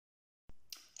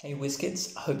Hey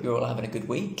WizKids, I hope you're all having a good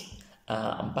week.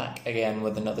 I'm back again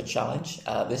with another challenge.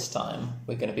 This time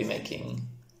we're going to be making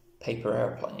paper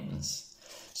airplanes.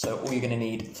 So all you're going to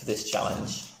need for this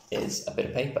challenge is a bit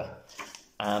of paper.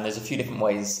 And there's a few different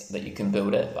ways that you can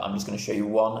build it, but I'm just going to show you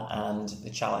one, and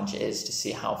the challenge is to see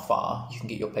how far you can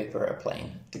get your paper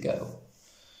airplane to go.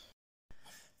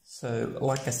 So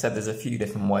like I said, there's a few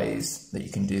different ways that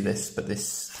you can do this, but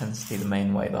this tends to be the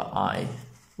main way that I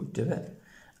would do it.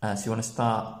 So you want to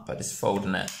start by just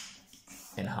folding it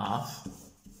in half,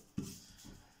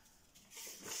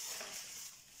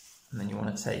 and then you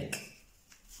want to take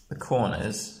the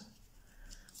corners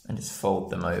and just fold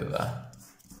them over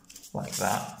like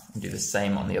that, and do the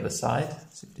same on the other side.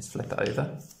 So you just flip it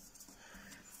over.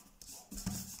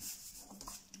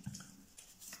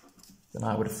 Then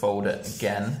I would fold it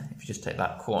again if you just take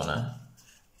that corner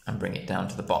and bring it down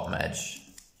to the bottom edge,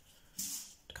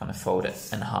 to kind of fold it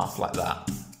in half like that.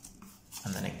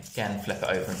 And then again flip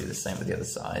it over and do the same with the other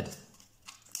side.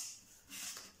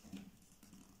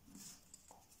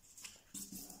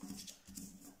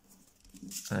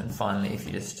 And then finally, if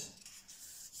you just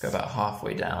go about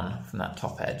halfway down from that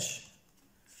top edge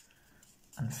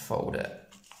and fold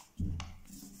it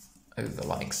over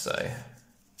like so,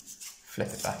 flip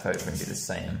it back over and do the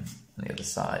same on the other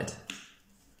side.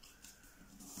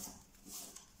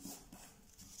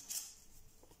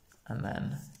 And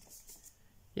then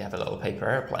you have a little paper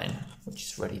airplane, which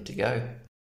is ready to go.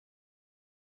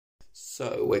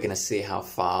 So we're going to see how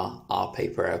far our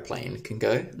paper airplane can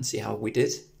go and see how we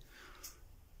did.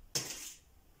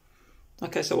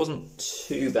 Okay, so it wasn't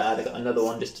too bad. I got another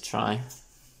one just to try.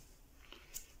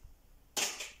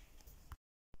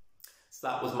 So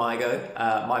that was my go.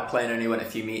 My plane only went a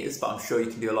few meters, but I'm sure you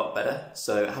can do a lot better.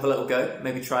 So have a little go,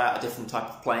 maybe try out a different type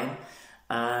of plane,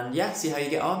 and yeah, see how you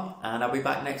get on. And I'll be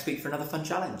back next week for another fun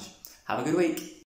challenge. Have a good week.